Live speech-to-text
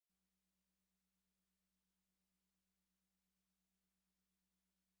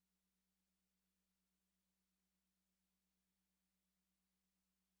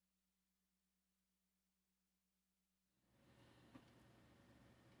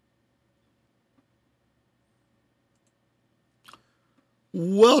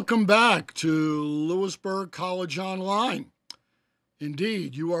Welcome back to Lewisburg College Online.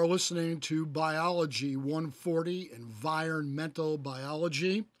 Indeed, you are listening to Biology 140 Environmental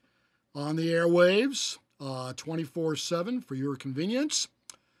Biology on the airwaves 24/7 for your convenience.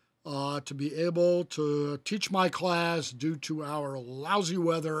 To be able to teach my class due to our lousy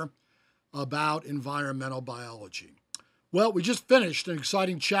weather about environmental biology. Well, we just finished an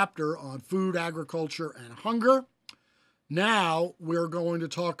exciting chapter on food, agriculture, and hunger. Now we're going to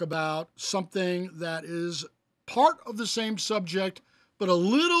talk about something that is part of the same subject, but a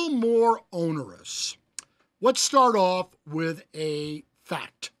little more onerous. Let's start off with a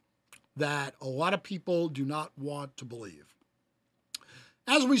fact that a lot of people do not want to believe.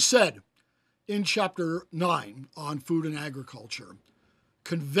 As we said in Chapter 9 on food and agriculture,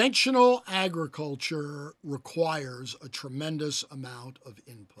 conventional agriculture requires a tremendous amount of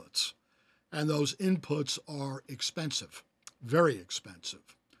inputs. And those inputs are expensive, very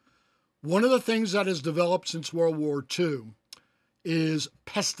expensive. One of the things that has developed since World War II is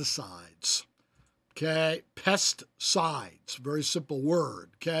pesticides, okay? Pesticides, very simple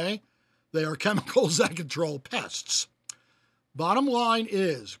word, okay? They are chemicals that control pests. Bottom line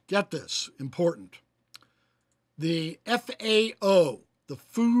is, get this, important. The FAO, the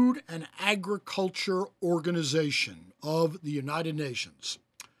Food and Agriculture Organization of the United Nations,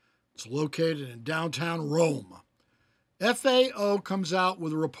 it's located in downtown Rome. FAO comes out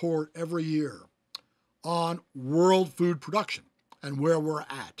with a report every year on world food production and where we're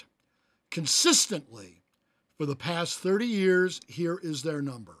at. Consistently, for the past 30 years, here is their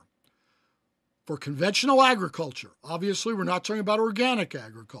number. For conventional agriculture, obviously we're not talking about organic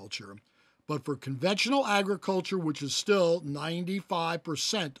agriculture, but for conventional agriculture, which is still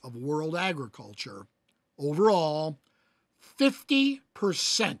 95% of world agriculture, overall,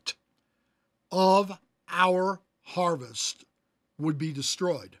 50% of our harvest would be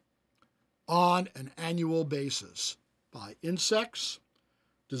destroyed on an annual basis by insects,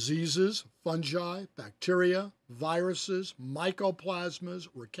 diseases, fungi, bacteria, viruses, mycoplasmas,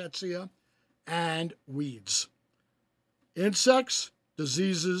 rickettsia, and weeds. Insects,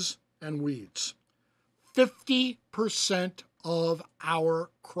 diseases, and weeds. 50% of our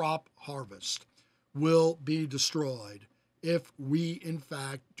crop harvest will be destroyed if we, in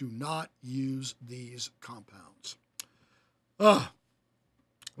fact, do not use these compounds. I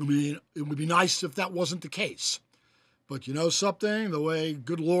mean, it would be nice if that wasn't the case. But you know something? The way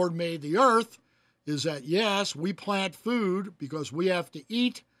good Lord made the earth is that, yes, we plant food because we have to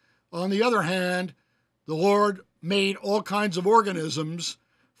eat. On the other hand, the Lord made all kinds of organisms,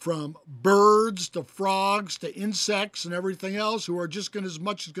 from birds to frogs to insects and everything else, who are just as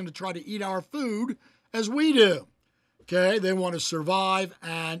much going to try to eat our food as we do. Okay, they want to survive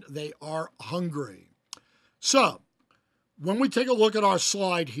and they are hungry. So, when we take a look at our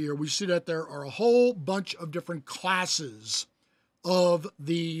slide here, we see that there are a whole bunch of different classes of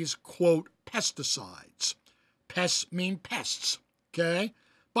these, quote, pesticides. Pests mean pests, okay?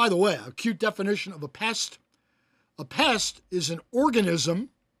 By the way, a cute definition of a pest. A pest is an organism,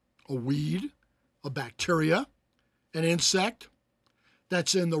 a weed, a bacteria, an insect,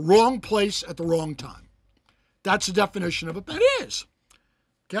 that's in the wrong place at the wrong time. That's the definition of a pest. It is,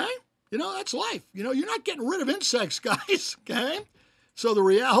 okay? You know, that's life. You know, you're not getting rid of insects, guys, okay? So the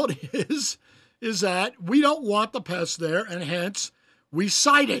reality is that we don't want the pest there, and hence we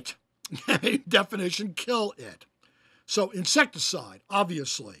cite it. Definition, kill it. So insecticide,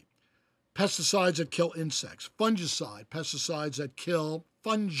 obviously. Pesticides that kill insects. Fungicide, pesticides that kill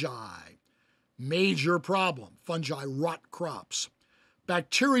fungi. Major problem. Fungi rot crops.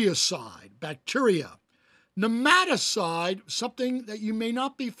 Bactericide, bacteria. Nematicide, something that you may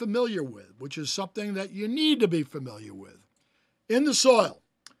not be familiar with, which is something that you need to be familiar with. In the soil,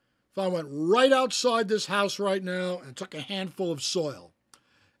 if I went right outside this house right now and took a handful of soil,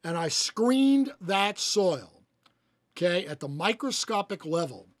 and I screened that soil, okay, at the microscopic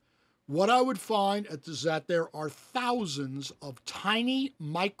level, what I would find is that there are thousands of tiny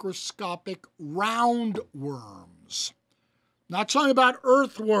microscopic roundworms. Not talking about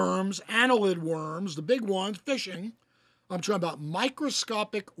earthworms, annelid worms, the big ones, fishing. I'm talking about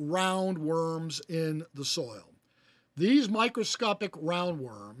microscopic roundworms in the soil. These microscopic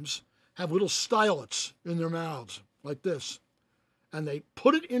roundworms have little stylets in their mouths, like this. And they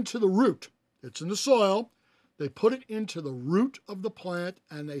put it into the root. It's in the soil. They put it into the root of the plant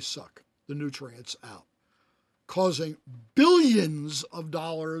and they suck the nutrients out, causing billions of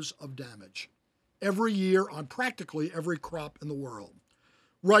dollars of damage every year on practically every crop in the world.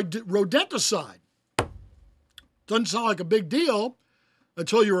 Rodenticide. Doesn't sound like a big deal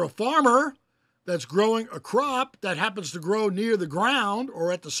until you're a farmer that's growing a crop that happens to grow near the ground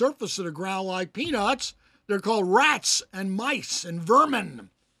or at the surface of the ground like peanuts, they're called rats and mice and vermin,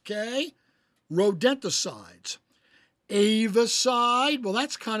 okay? Rodenticides. Avicide, well,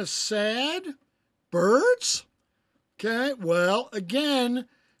 that's kind of sad. Birds? Okay, well, again,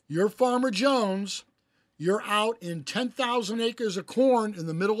 you're Farmer Jones. You're out in 10,000 acres of corn in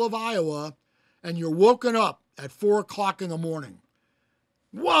the middle of Iowa, and you're woken up at 4 o'clock in the morning.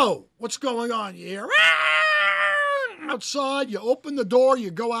 Whoa, what's going on? You hear outside, you open the door,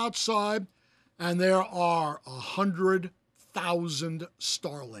 you go outside, and there are 100,000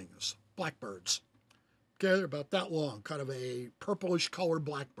 starlings, blackbirds. Okay, they're about that long, kind of a purplish colored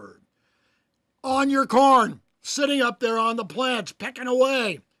blackbird. On your corn, sitting up there on the plants, pecking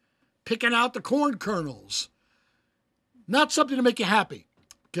away, picking out the corn kernels. Not something to make you happy.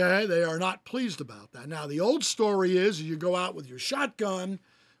 Okay, they are not pleased about that. Now, the old story is you go out with your shotgun.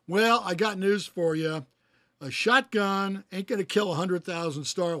 Well, I got news for you. A shotgun ain't going to kill 100,000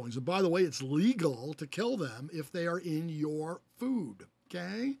 starlings. And by the way, it's legal to kill them if they are in your food.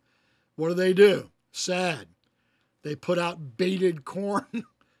 Okay? What do? Sad. They put out baited corn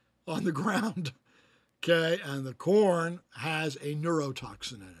on the ground. Okay? And the corn has a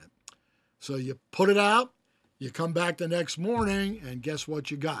neurotoxin in it. So you put it out. You come back the next morning, and guess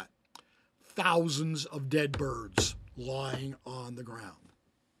what you got? Thousands of dead birds lying on the ground.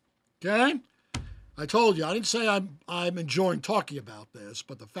 Okay? I told you, I didn't say I'm enjoying talking about this,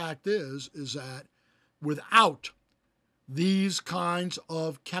 but the fact is that without these kinds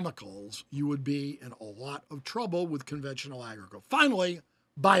of chemicals, you would be in a lot of trouble with conventional agriculture. Finally,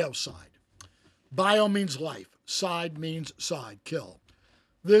 biocide. Bio means life. Side means side, kill.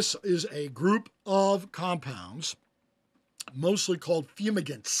 This is a group of compounds, mostly called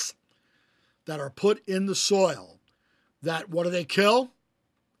fumigants, that are put in the soil that, what do they kill?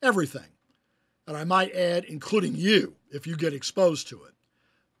 Everything. And I might add, including you, if you get exposed to it.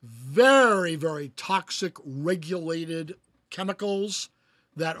 Very, very toxic, regulated chemicals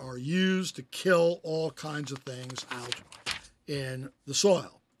that are used to kill all kinds of things out in the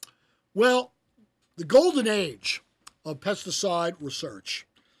soil. Well, the golden age of pesticide research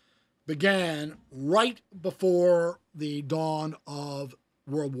began right before the dawn of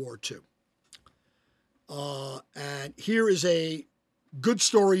World War II. And here is a good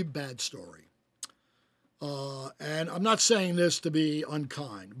story, bad story. And I'm not saying this to be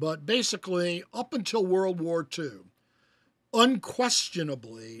unkind, but basically, up until World War II,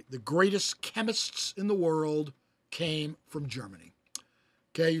 unquestionably, the greatest chemists in the world came from Germany.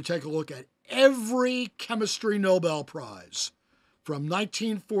 Okay, you take a look at every chemistry Nobel Prize from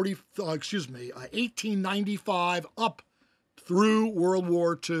 1895 up through World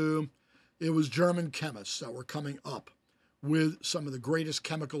War II. It was German chemists that were coming up with some of the greatest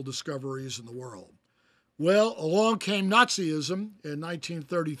chemical discoveries in the world. Well, along came Nazism in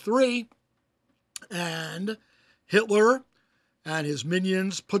 1933, and Hitler and his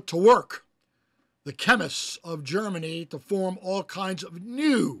minions put to work the chemists of Germany to form all kinds of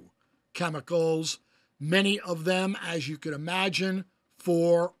new chemicals, many of them, as you can imagine,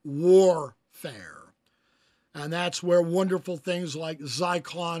 for warfare. And that's where wonderful things like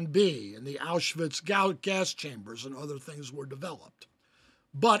Zyklon B and the Auschwitz gas chambers and other things were developed.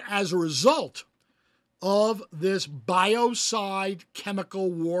 But as a result of this biocide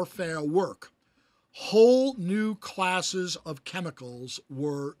chemical warfare work, whole new classes of chemicals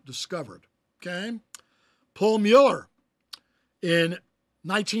were discovered. Okay? Paul Mueller in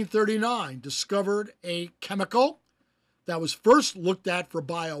 1939 discovered a chemical that was first looked at for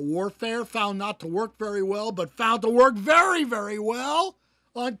biowarfare, found not to work very well, but found to work very, very well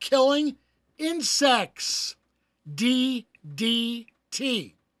on killing insects.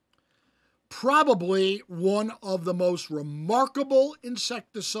 DDT. Probably one of the most remarkable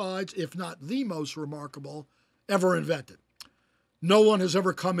insecticides, if not the most remarkable, ever invented. No one has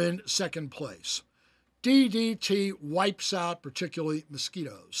ever come in second place. DDT wipes out particularly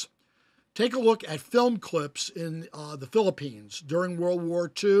mosquitoes. Take a look at film clips in the Philippines during World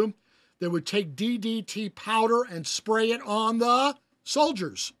War II. They would take DDT powder and spray it on the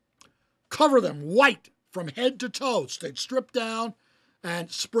soldiers. Cover them white from head to toe. They'd strip down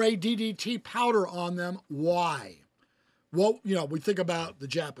and spray DDT powder on them. Why? Well, we think about the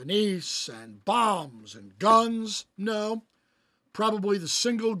Japanese and bombs and guns. No. Probably the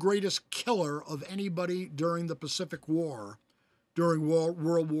single greatest killer of anybody during the Pacific War, during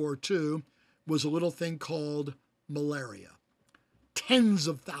World War II, was a little thing called malaria. Tens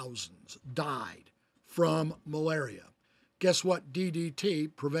of thousands died from malaria. Guess what?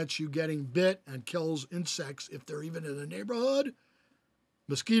 DDT prevents you getting bit and kills insects if they're even in the neighborhood.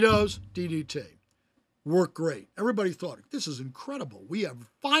 Mosquitoes, DDT. Work great. Everybody thought, this is incredible. We have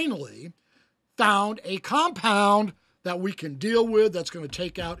finally found a compound that we can deal with that's going to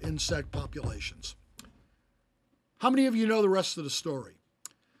take out insect populations. How many of you know the rest of the story?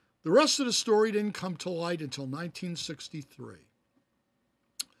 The rest of the story didn't come to light until 1963,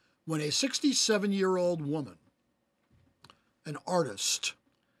 when a 67-year-old woman, an artist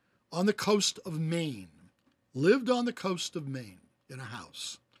on the coast of Maine, lived on the coast of Maine in a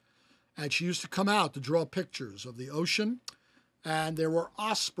house. And she used to come out to draw pictures of the ocean, and there were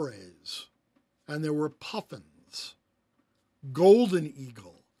ospreys, and there were puffins, golden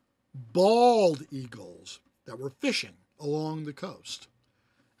eagle, bald eagles that were fishing along the coast.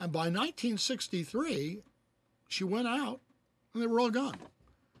 And by 1963, she went out, and they were all gone.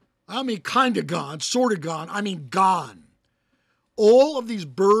 I mean, kind of gone, sort of gone. I mean, gone. All of these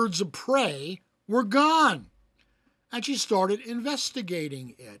birds of prey were gone. And she started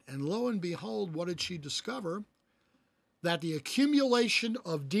investigating it. And lo and behold, what did she discover? That the accumulation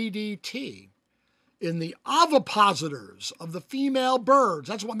of DDT in the ovipositors of the female birds,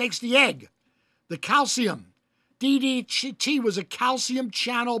 that's what makes the egg, the calcium. DDT was a calcium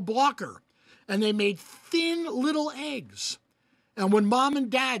channel blocker, and they made thin little eggs. And when mom and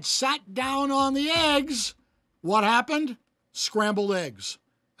dad sat down on the eggs, what happened? Scrambled eggs.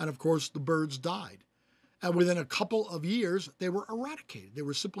 And of course, the birds died. And within a couple of years, they were eradicated. They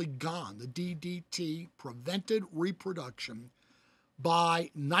were simply gone. The DDT prevented reproduction. By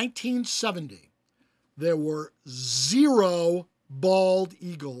 1970, there were 0 bald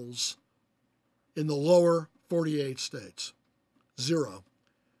eagles in the lower 48 states. 0.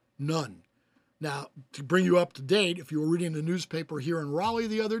 None. Now, to bring you up to date, if you were reading the newspaper here in Raleigh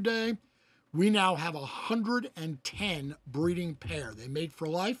the other day, we now have 110 breeding pair. They mate for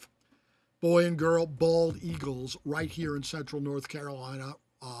life. Boy and girl, bald eagles right here in central North Carolina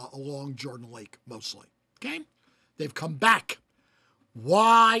along Jordan Lake, mostly. Okay? They've come back.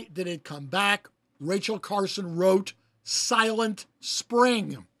 Why did it come back? Rachel Carson wrote Silent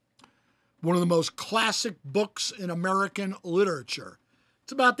Spring, one of the most classic books in American literature.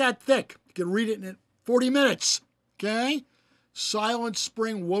 It's about that thick. You can read it in 40 minutes. Okay? Silent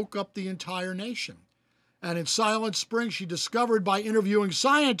Spring woke up the entire nation. And in Silent Spring, she discovered by interviewing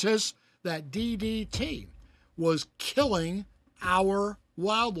scientists that DDT was killing our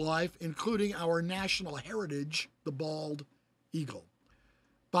wildlife, including our national heritage, the bald eagle.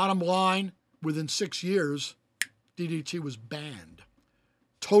 Bottom line, within 6 years, DDT was banned.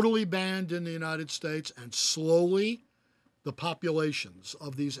 Totally banned in the United States, and slowly the populations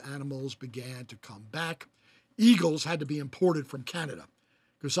of these animals began to come back. Eagles had to be imported from Canada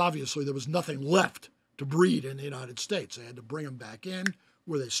because obviously there was nothing left to breed in the United States. They had to bring them back in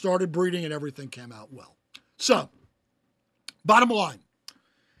where they started breeding, and everything came out well. So, bottom line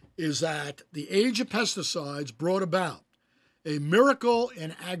is that the age of pesticides brought about a miracle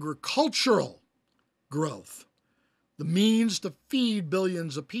in agricultural growth, the means to feed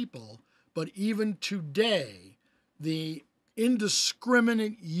billions of people, but even today, the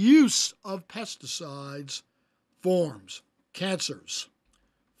indiscriminate use of pesticides forms cancers,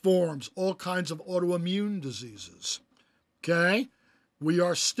 forms all kinds of autoimmune diseases. Okay? We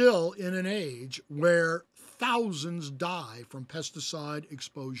are still in an age where thousands die from pesticide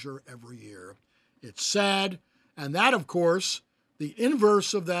exposure every year. It's sad. And that, of course, the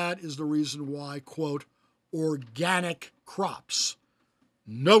inverse of that is the reason why, quote, organic crops,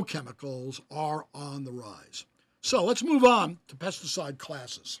 no chemicals, are on the rise. So let's move on to pesticide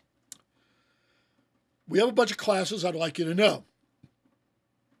classes. We have a bunch of classes I'd like you to know.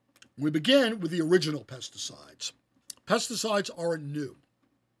 We begin with the original pesticides. Pesticides aren't new.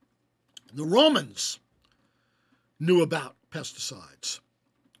 The Romans knew about pesticides,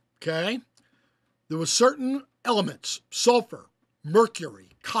 okay? There were certain elements, sulfur, mercury,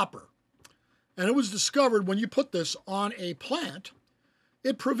 copper, and it was discovered when you put this on a plant,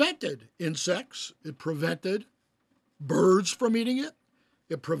 it prevented insects, it prevented birds from eating it,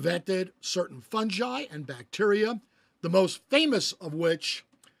 it prevented certain fungi and bacteria, the most famous of which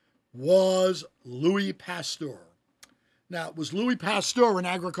was Louis Pasteur. Now, was Louis Pasteur an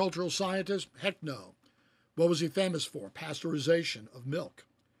agricultural scientist? Heck no. What was he famous for? Pasteurization of milk.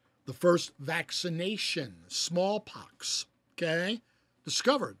 The first vaccination, smallpox, okay,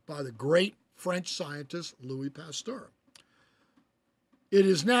 discovered by the great French scientist Louis Pasteur. It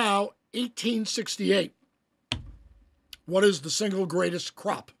is now 1868. What is the single greatest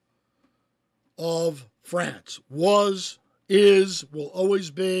crop of France? Was, is, will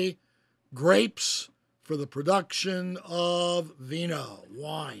always be grapes for the production of vino,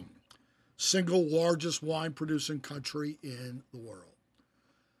 wine. Single largest wine producing country in the world.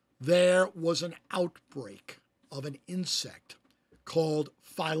 there was an outbreak of an insect called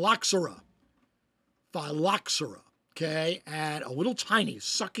phylloxera. Phylloxera, okay? And a little tiny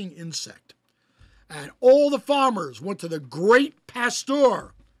sucking insect. And all the farmers went to the great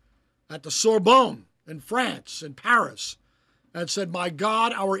Pasteur at the Sorbonne in France, in Paris, and said, my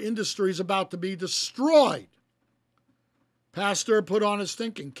God, our industry is about to be destroyed. Pasteur put on his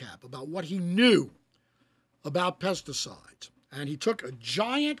thinking cap about what he knew about pesticides. And he took a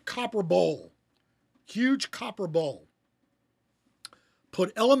giant copper bowl, huge copper bowl,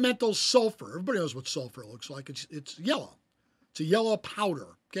 put elemental sulfur. Everybody knows what sulfur looks like. It's yellow. It's a yellow powder,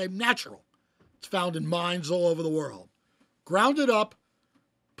 okay, natural. It's found in mines all over the world. Ground it up,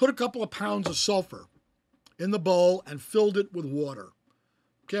 put a couple of pounds of sulfur in the bowl and filled it with water.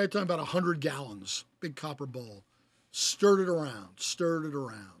 Okay, I'm talking about 100 gallons, big copper bowl. Stirred it around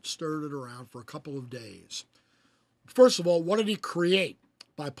for a couple of days. First of all, what did he create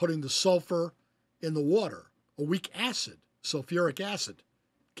by putting the sulfur in the water? A weak acid, sulfuric acid,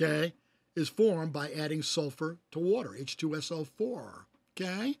 okay, is formed by adding sulfur to water, H2SO4,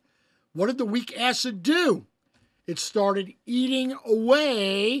 okay? What did the weak acid do? It started eating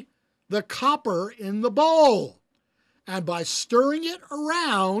away the copper in the bowl. And by stirring it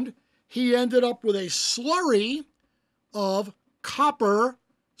around, he ended up with a slurry of copper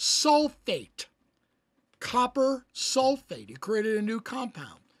sulfate. Copper sulfate. He created a new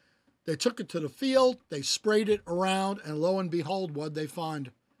compound. They took it to the field, they sprayed it around, and lo and behold, what'd they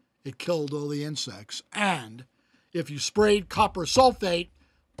find? It killed all the insects. And if you sprayed copper sulfate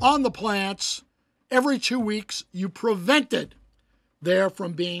on the plants every 2 weeks, you prevented there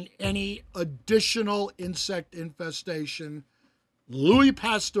from being any additional insect infestation. Louis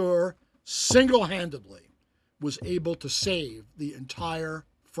Pasteur single-handedly was able to save the entire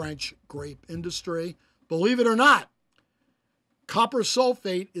French grape industry. Believe it or not, copper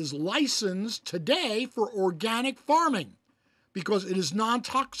sulfate is licensed today for organic farming because it is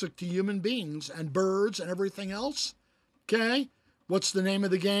non-toxic to human beings and birds and everything else. Okay? What's the name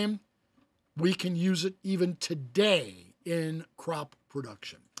of the game? We can use it even today in crop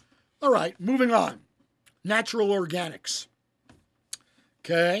production. All right, moving on. Natural organics.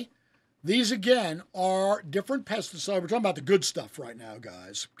 Okay? These, again, are different pesticides. We're talking about the good stuff right now,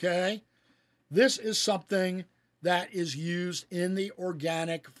 guys. Okay? This is something that is used in the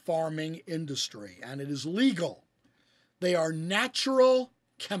organic farming industry, and it is legal. They are natural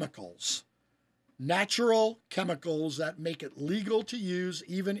chemicals. Natural chemicals that make it legal to use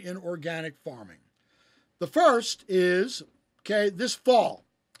even in organic farming. The first is, okay, this fall,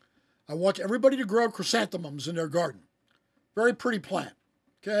 I want everybody to grow chrysanthemums in their garden. Very pretty plant.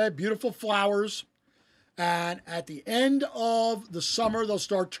 Okay, beautiful flowers. And at the end of the summer, they'll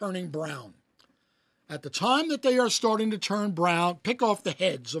start turning brown. At the time that they are starting to turn brown, pick off the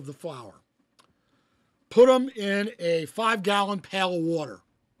heads of the flower. Put them in a 5-gallon pail of water.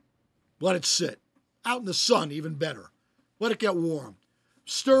 Let it sit. Out in the sun, even better. Let it get warm.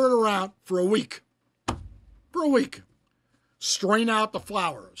 Stir it around for a week. For a week. Strain out the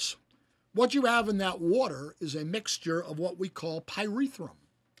flowers. What you have in that water is a mixture of what we call pyrethrum.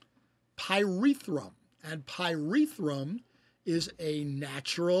 Pyrethrum. And pyrethrum is a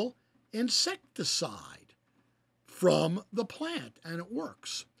natural insecticide from the plant, and it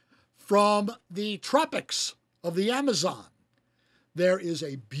works. From the tropics of the Amazon, there is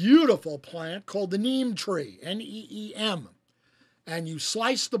a beautiful plant called the neem tree, N-E-E-M. And you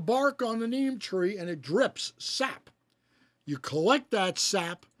slice the bark on the neem tree and it drips sap. You collect that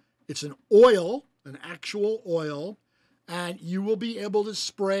sap, it's an oil, an actual oil, and you will be able to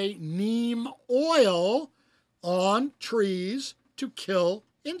spray neem oil on trees to kill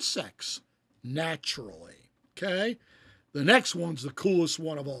insects naturally, okay? The next one's the coolest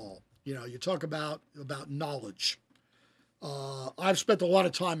one of all. You know, you talk about knowledge. I've spent a lot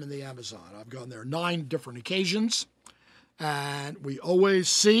of time in the Amazon. I've gone there 9 different occasions, and we always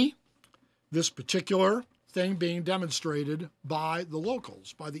see this particular thing being demonstrated by the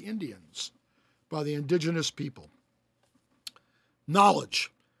locals, by the Indians, by the indigenous people.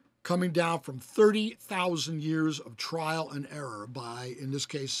 Knowledge coming down from 30,000 years of trial and error by, in this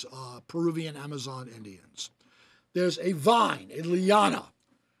case, Peruvian Amazon Indians. There's a vine, a liana,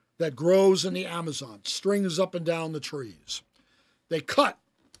 that grows in the Amazon, strings up and down the trees. They cut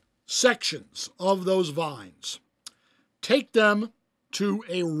sections of those vines, take them to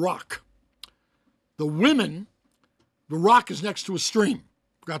a rock. The rock is next to a stream.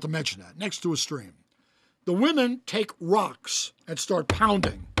 Forgot to mention that, next to a stream. The women take rocks and start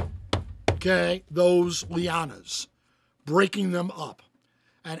pounding, okay, those lianas, breaking them up.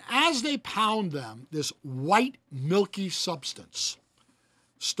 And as they pound them, this white, milky substance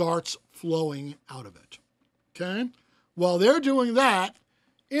starts flowing out of it. Okay? While they're doing that,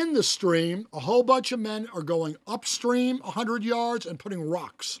 in the stream, a whole bunch of men are going upstream 100 yards and putting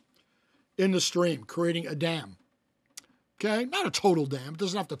rocks in the stream, creating a dam. Okay? Not a total dam. It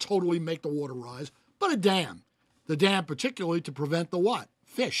doesn't have to totally make the water rise, but a dam. The dam particularly to prevent the what?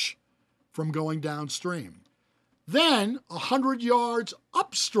 Fish from going downstream. Then, 100 yards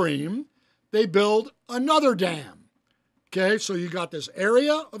upstream, they build another dam. Okay, so you got this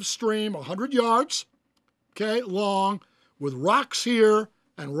area of stream, 100 yards, okay, long, with rocks here,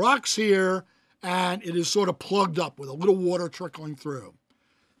 and it is sort of plugged up with a little water trickling through.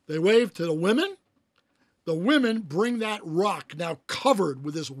 They wave to the women. The women bring that rock, now covered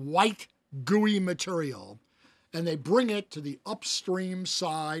with this white, gooey material, and they bring it to the upstream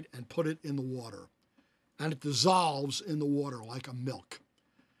side and put it in the water. And it dissolves in the water like a milk.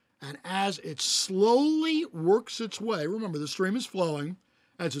 And as it slowly works its way, remember the stream is flowing,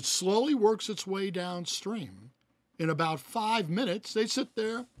 as it slowly works its way downstream, in about 5 minutes, they sit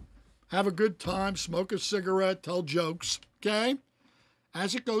there, have a good time, smoke a cigarette, tell jokes, okay?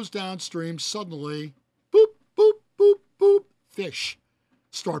 As it goes downstream, suddenly, boop, boop, boop, boop, fish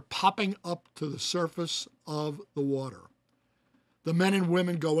start popping up to the surface of the water. The men and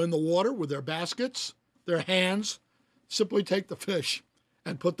women go in the water with their baskets, their hands, simply take the fish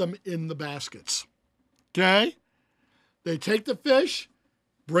and put them in the baskets. Okay? They take the fish,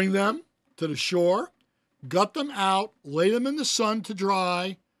 bring them to the shore, gut them out, lay them in the sun to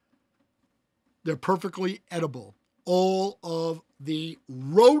dry. They're perfectly edible. All of the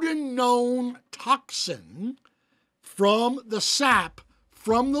rotenone toxin from the sap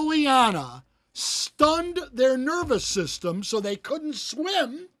from the liana stunned their nervous system so they couldn't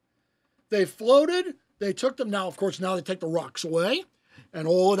swim. They floated. They took them. Now, of course, now they take the rocks away. And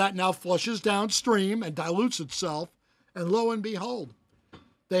all of that now flushes downstream and dilutes itself. And lo and behold,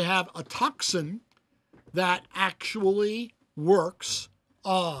 they have a toxin that actually works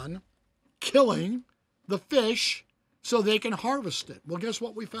on killing the fish so they can harvest it. Well, guess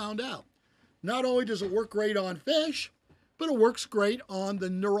what we found out? Not only does it work great on fish, but it works great on the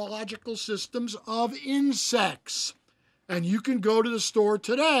neurological systems of insects. And you can go to the store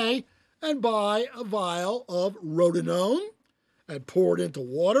today and buy a vial of rotenone and pour it into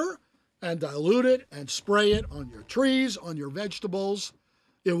water and dilute it and spray it on your trees, on your vegetables.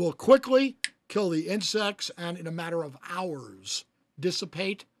 It will quickly kill the insects and in a matter of hours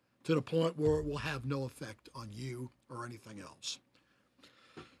dissipate to the point where it will have no effect on you or anything else.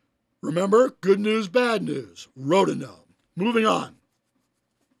 Remember, good news, bad news, rotenone. Moving on.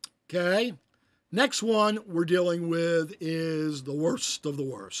 Okay, next one we're dealing with is the worst of the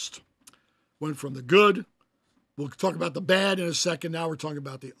worst. Went from the good, we'll talk about the bad in a second, now we're talking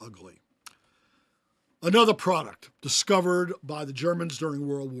about the ugly. Another product discovered by the Germans during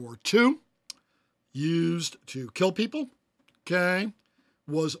World War II, used to kill people, okay,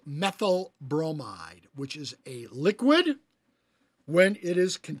 was methyl bromide, which is a liquid when it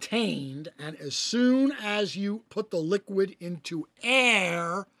is contained, and as soon as you put the liquid into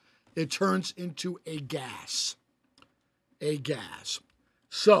air, it turns into a gas. A gas.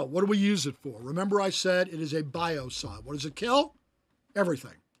 So, what do we use it for? Remember I said it is a biocide. What does it kill?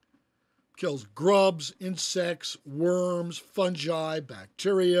 Everything. It kills grubs, insects, worms, fungi,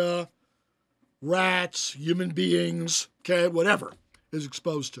 bacteria, rats, human beings, okay, whatever is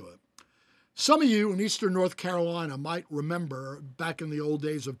exposed to it. Some of you in eastern North Carolina might remember back in the old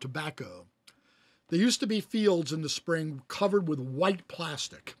days of tobacco, there used to be fields in the spring covered with white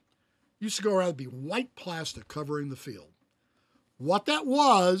plastic. Used to go around and be white plastic covering the field. What that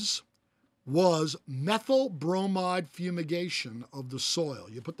was methyl bromide fumigation of the soil.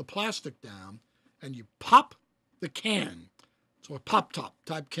 You put the plastic down and you pop the can. So a pop-top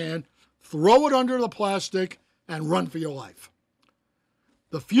type can, throw it under the plastic and run for your life.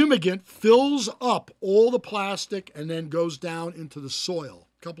 The fumigant fills up all the plastic and then goes down into the soil,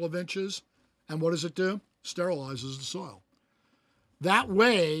 a couple of inches. And what does it do? Sterilizes the soil. That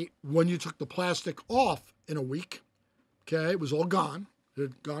way, when you took the plastic off in a week, okay, it was all gone. It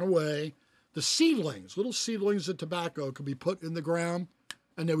had gone away. The seedlings, little seedlings of tobacco could be put in the ground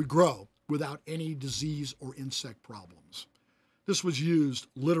and they would grow without any disease or insect problems. This was used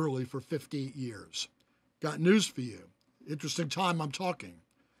literally for 50 years. Got news for you. Interesting time I'm talking.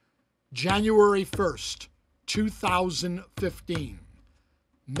 January 1st, 2015,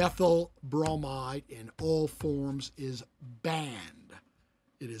 methyl bromide in all forms is banned.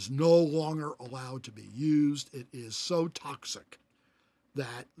 It is no longer allowed to be used. It is so toxic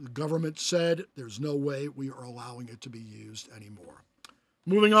that the government said there's no way we are allowing it to be used anymore.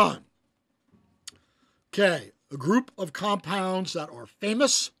 Moving on. Okay, a group of compounds that are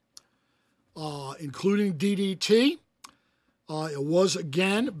famous, including DDT. It was,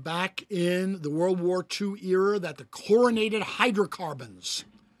 again, back in the World War II era that the chlorinated hydrocarbons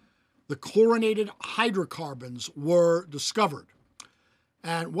were discovered.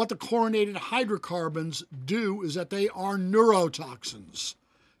 And what the chlorinated hydrocarbons do is that they are neurotoxins,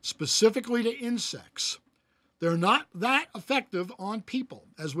 specifically to insects. They're not that effective on people.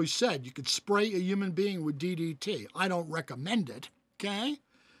 As we said, you could spray a human being with DDT. I don't recommend it, okay?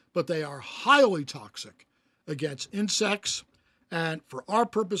 But they are highly toxic against insects. And for our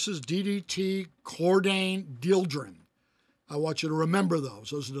purposes, DDT, chlordane, dieldrin. I want you to remember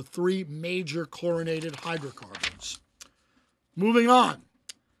those. Those are the three major chlorinated hydrocarbons. Moving on.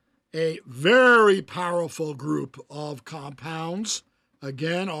 A very powerful group of compounds.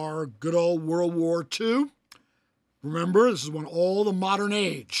 Again, our good old World War II. Remember, this is when all the modern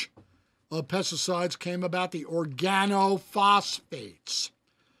age of pesticides came about, the organophosphates.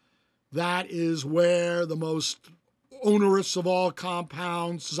 That is where the most onerous of all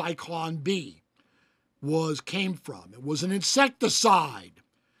compounds, Zyklon B, came from. It was an insecticide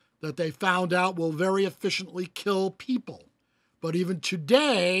that they found out will very efficiently kill people. But even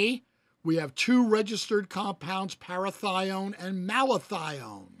today, we have two registered compounds, parathione and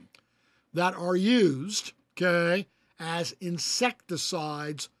malathione, that are used, okay, as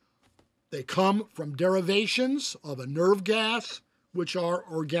insecticides. They come from derivations of a nerve gas, which are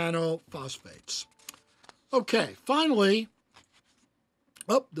organophosphates. Okay, finally,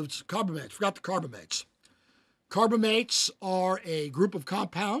 the carbamates. Forgot the carbamates. Carbamates are a group of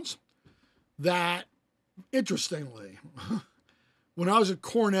compounds that, interestingly, when I was at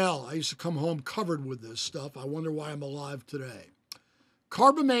Cornell, I used to come home covered with this stuff. I wonder why I'm alive today.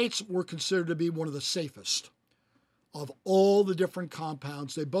 Carbamates were considered to be one of the safest of all the different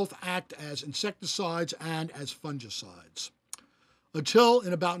compounds. They both act as insecticides and as fungicides. Until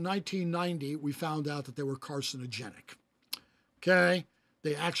in about 1990, we found out that they were carcinogenic. Okay?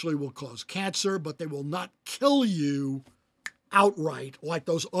 They actually will cause cancer, but they will not kill you outright like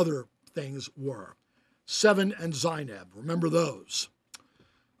those other things were. 7 and Zynab, remember those.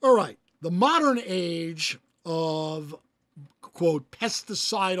 All right, the modern age of, quote,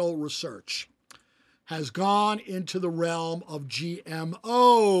 pesticidal research has gone into the realm of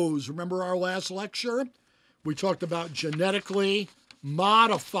GMOs. Remember our last lecture? We talked about genetically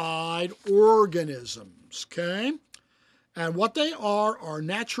modified organisms, okay? And what they are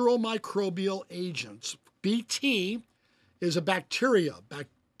natural microbial agents. BT is a bacteria,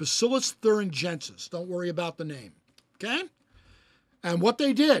 Bacillus thuringiensis. Don't worry about the name, okay? And what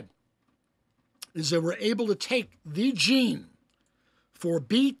they did is they were able to take the gene for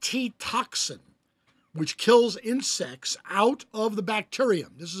BT toxin, which kills insects, out of the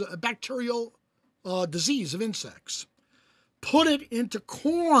bacterium. This is a bacterial disease of insects. Put it into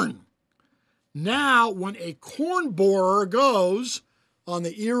corn. Now, when a corn borer goes on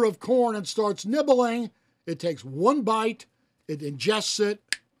the ear of corn and starts nibbling, it takes one bite, it ingests it,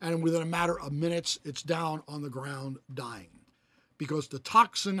 and within a matter of minutes, it's down on the ground dying because the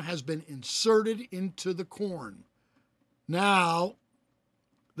toxin has been inserted into the corn. Now,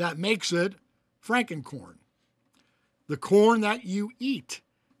 that makes it Frankencorn. The corn that you eat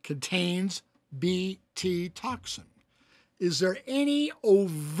contains BT toxin. Is there any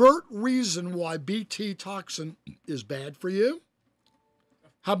overt reason why BT toxin is bad for you?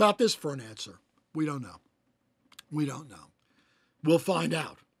 How about this for an answer? We don't know. We don't know. We'll find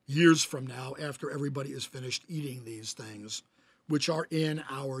out years from now after everybody is finished eating these things, which are in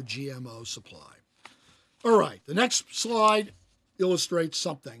our GMO supply. All right, the next slide illustrates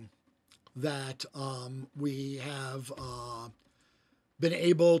something that we have been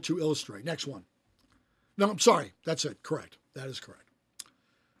able to illustrate. Next one. No, I'm sorry. That's it. Correct. That is correct.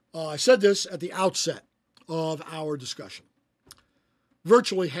 I said this at the outset of our discussion.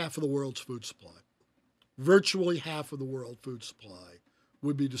 Virtually half of the world's food supply,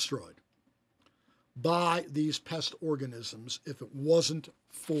 would be destroyed by these pest organisms if it wasn't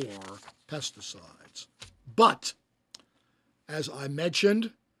for pesticides. But, as I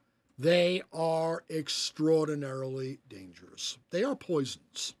mentioned, they are extraordinarily dangerous. They are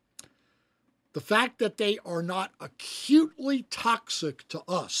poisons. The fact that they are not acutely toxic to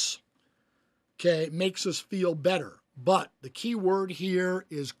us, okay, makes us feel better. But the key word here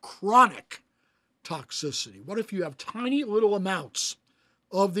is chronic toxicity. What if you have tiny little amounts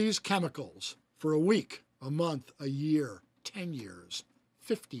of these chemicals for a week, a month, a year, 10 years,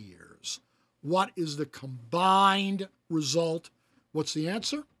 50 years? What is the combined result? What's the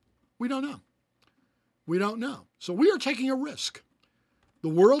answer? We don't know. We don't know. So we are taking a risk. The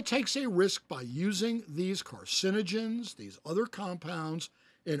world takes a risk by using these carcinogens, these other compounds,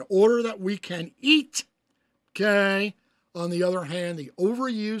 in order that we can eat. Okay? On the other hand, the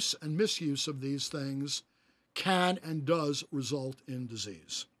overuse and misuse of these things can and does result in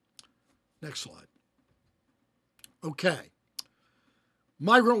disease. Next slide. Okay.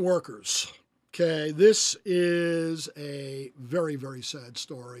 Migrant workers. Okay, this is a very, very sad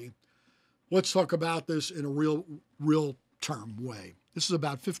story. Let's talk about this in a real term way. This is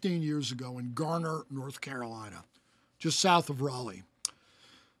about 15 years ago in Garner, North Carolina, just south of Raleigh.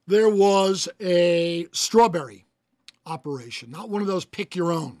 There was a strawberry operation, not one of those pick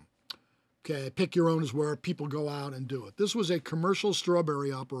your own. Okay, pick your own is where people go out and do it. This was a commercial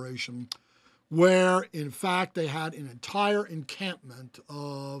strawberry operation where, in fact, they had an entire encampment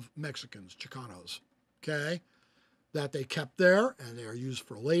of Mexicans, Chicanos, okay, that they kept there, and they are used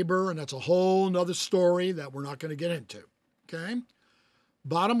for labor, and that's a whole nother story that we're not going to get into, okay?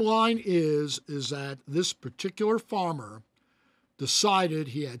 Bottom line is that this particular farmer decided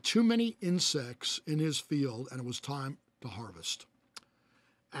he had too many insects in his field, and it was time to harvest.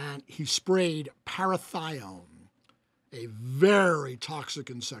 And he sprayed parathione, a very toxic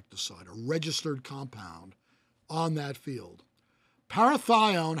insecticide, a registered compound, on that field.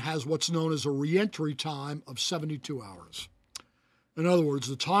 Parathione has what's known as a reentry time of 72 hours. In other words,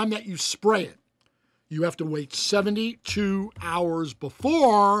 the time that you spray it, you have to wait 72 hours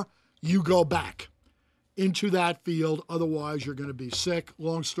before you go back into that field. Otherwise, you're going to be sick.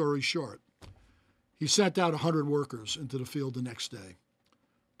 Long story short, he sent out 100 workers into the field the next day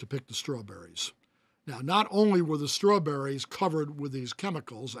to pick the strawberries. Now, not only were the strawberries covered with these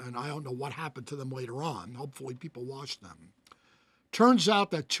chemicals, and I don't know what happened to them later on. Hopefully people washed them. Turns out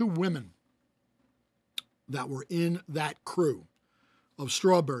that 2 women that were in that crew of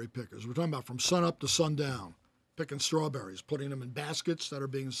strawberry pickers, we're talking about from sun up to sundown, picking strawberries, putting them in baskets that are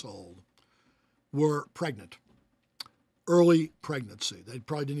being sold, were pregnant. Early pregnancy. They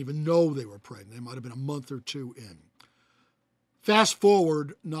probably didn't even know they were pregnant. They might have been a month or 2 in. Fast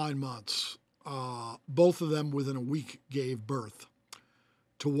forward 9 months. Both of them within a week gave birth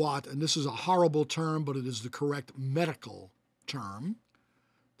to what, and this is a horrible term, but it is the correct medical term,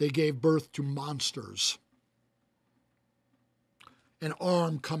 they gave birth to monsters. An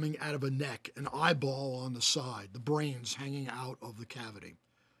arm coming out of a neck, an eyeball on the side, the brains hanging out of the cavity.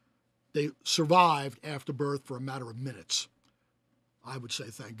 They survived after birth for a matter of minutes. I would say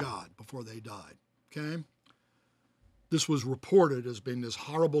thank God, before they died, okay? This was reported as being this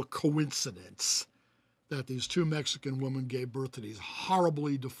horrible coincidence that these 2 Mexican women gave birth to these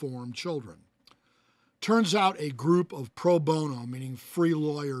horribly deformed children. Turns out a group of pro bono, meaning free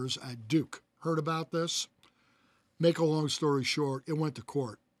lawyers at Duke, heard about this. Make a long story short, it went to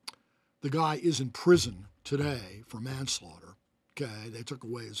court. The guy is in prison today for manslaughter. Okay, they took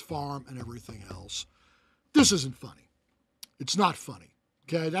away his farm and everything else. This isn't funny. It's not funny.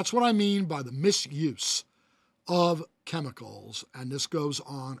 Okay, that's what I mean by the misuse of chemicals, and this goes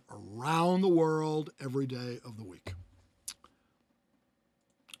on around the world every day of the week.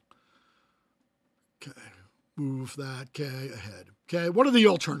 Okay, move that, okay, ahead. Okay, what are the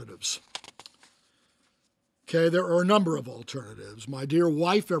alternatives? Okay, there are a number of alternatives. My dear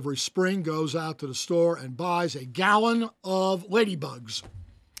wife every spring goes out to the store and buys a gallon of ladybugs,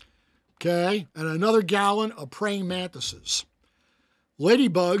 okay, and another gallon of praying mantises.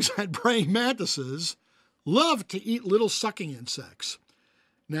 Ladybugs and praying mantises love to eat little sucking insects.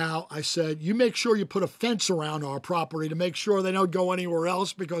 Now, I said, you make sure you put a fence around our property to make sure they don't go anywhere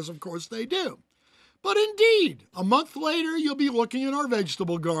else, because of course they do. But indeed, a month later, you'll be looking in our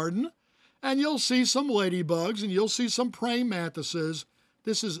vegetable garden, and you'll see some ladybugs, and you'll see some praying mantises.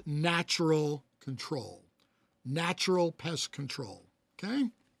 This is natural control, natural pest control, okay?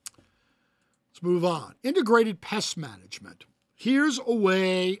 Let's move on. Integrated pest management. Here's a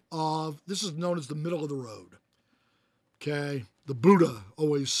way of, this is known as the middle of the road, okay? The Buddha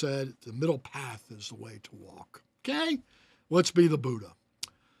always said the middle path is the way to walk, okay? Let's be the Buddha.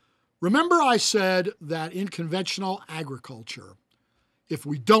 Remember I said that in conventional agriculture, if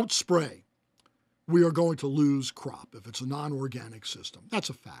we don't spray, we are going to lose crop if it's a non-organic system. That's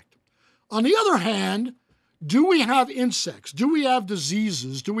a fact. On the other hand, do we have insects? Do we have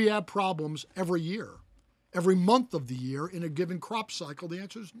diseases? Do we have problems every year? Every month of the year in a given crop cycle? The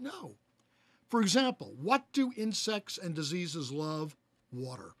answer is no. For example, what do insects and diseases love?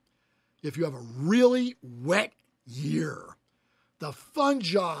 Water. If you have a really wet year, the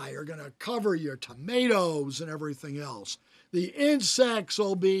fungi are going to cover your tomatoes and everything else. The insects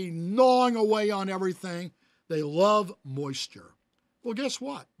will be gnawing away on everything. They love moisture. Well, guess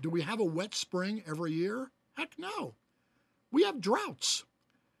what? Do we have a wet spring every year? Heck no. We have droughts.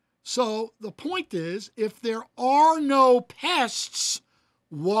 So the point is, if there are no pests,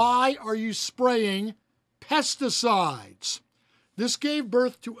 why are you spraying pesticides? This gave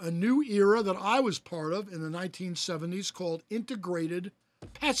birth to a new era that I was part of in the 1970s called integrated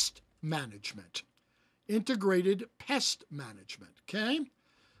pest management. Integrated pest management, okay?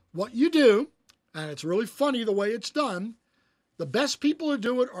 What you do, and it's really funny the way it's done, the best people who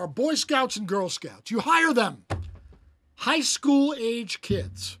do it are Boy Scouts and Girl Scouts. You hire them, high school age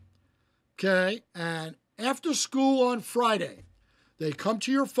kids, okay? And after school on Friday, they come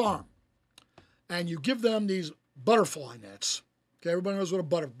to your farm and you give them these butterfly nets. Okay, everybody knows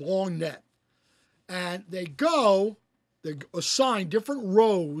what a long net. And they assign different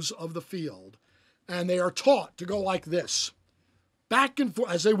rows of the field, and they are taught to go like this, back and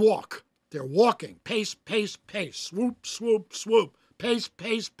forth as they walk. They're walking, pace, pace, pace, swoop, swoop, swoop, pace,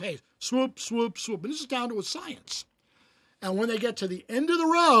 pace, pace, swoop, swoop, swoop. And this is down to a science. And when they get to the end of the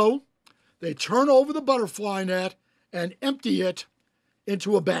row, they turn over the butterfly net and empty it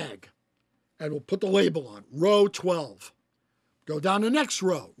into a bag. And we'll put the label on, row 12. Go down the next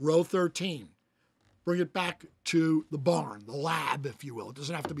row, row 13. Bring it back to the barn, the lab, if you will. It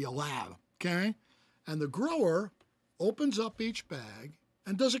doesn't have to be a lab, okay? And the grower opens up each bag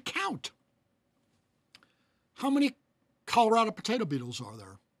and does a count. How many Colorado potato beetles are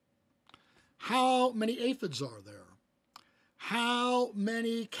there? How many aphids are there? How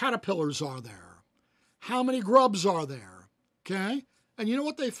many caterpillars are there? How many grubs are there? Okay? And you know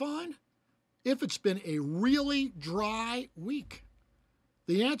what they find? If it's been a really dry week,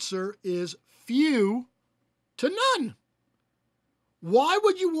 the answer is few to none. Why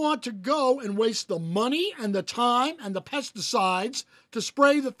would you want to go and waste the money and the time and the pesticides to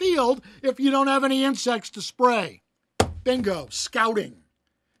spray the field if you don't have any insects to spray? Bingo, scouting,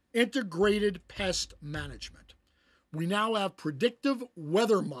 integrated pest management. We now have predictive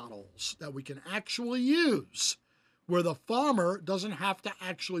weather models that we can actually use where the farmer doesn't have to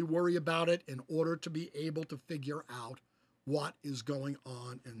actually worry about it in order to be able to figure out what is going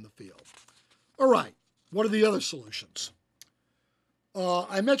on in the field. All right, what are the other solutions?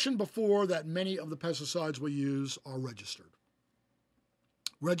 I mentioned before that many of the pesticides we use are registered.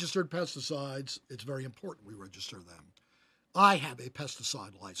 Registered pesticides, it's very important we register them. I have a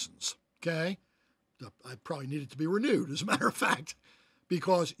pesticide license, okay? I probably need it to be renewed, as a matter of fact,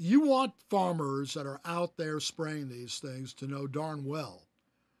 because you want farmers that are out there spraying these things to know darn well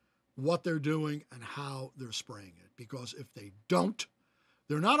what they're doing and how they're spraying it. Because if they don't,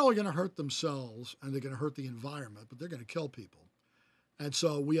 they're not only going to hurt themselves and they're going to hurt the environment, but they're going to kill people. And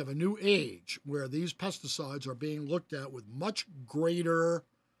so we have a new age where these pesticides are being looked at with much greater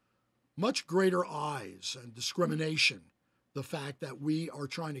eyes and discrimination. The fact that we are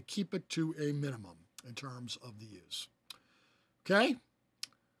trying to keep it to a minimum in terms of the use. Okay?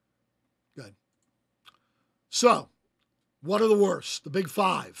 Good. So, what are the worst? The big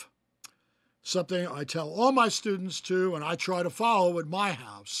five. Something I tell all my students to, and I try to follow at my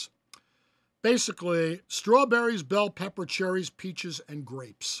house. Basically, strawberries, bell pepper, cherries, peaches, and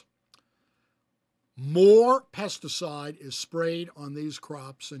grapes. More pesticide is sprayed on these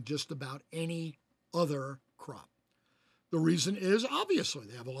crops than just about any other crop. The reason is, obviously,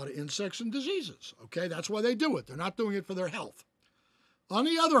 they have a lot of insects and diseases. Okay, that's why they do it. They're not doing it for their health. On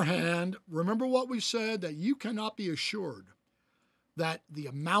the other hand, remember what we said, that you cannot be assured that the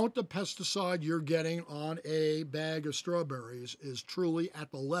amount of pesticide you're getting on a bag of strawberries is truly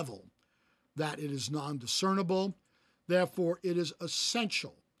at the level that it is non-discernible. Therefore, it is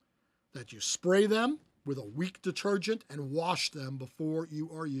essential that you spray them with a weak detergent and wash them before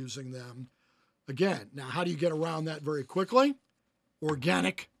you are using them. Again, now how do you get around that very quickly?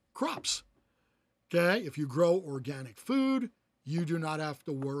 Organic crops. Okay, if you grow organic food, you do not have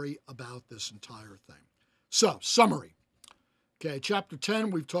to worry about this entire thing. So, summary. Okay, chapter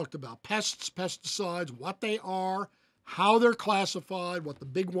 10, we've talked about pests, pesticides, what they are, how they're classified, what the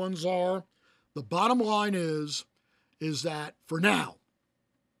big ones are. The bottom line is that for now,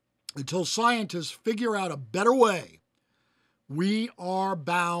 until scientists figure out a better way, we are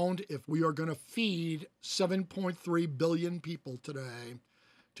bound, if we are going to feed 7.3 billion people today,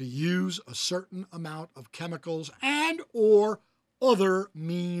 to use a certain amount of chemicals and or other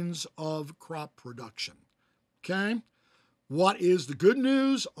means of crop production. Okay? What is the good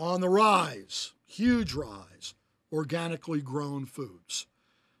news? On the rise, huge rise, organically grown foods.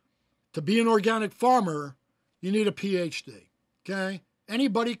 To be an organic farmer, you need a PhD, okay?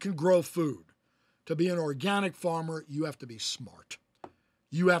 Anybody can grow food. To be an organic farmer, you have to be smart.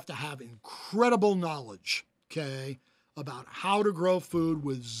 You have to have incredible knowledge, okay, about how to grow food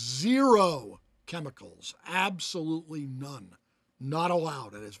with zero chemicals, absolutely none. Not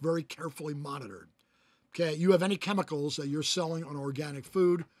allowed, and it's very carefully monitored. Okay, you have any chemicals that you're selling on organic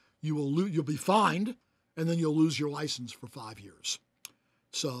food, you'll be fined, and then you'll lose your license for 5 years.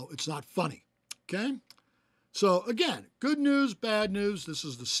 So it's not funny. Okay? So again, good news, bad news. This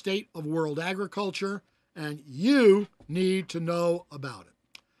is the state of world agriculture, and you need to know about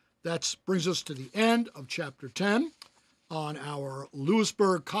it. That brings us to the end of Chapter 10 on our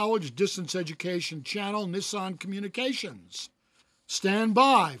Lewisburg College Distance Education channel, Nissan Communications. Stand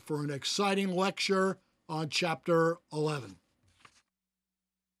by for an exciting lecture on Chapter 11.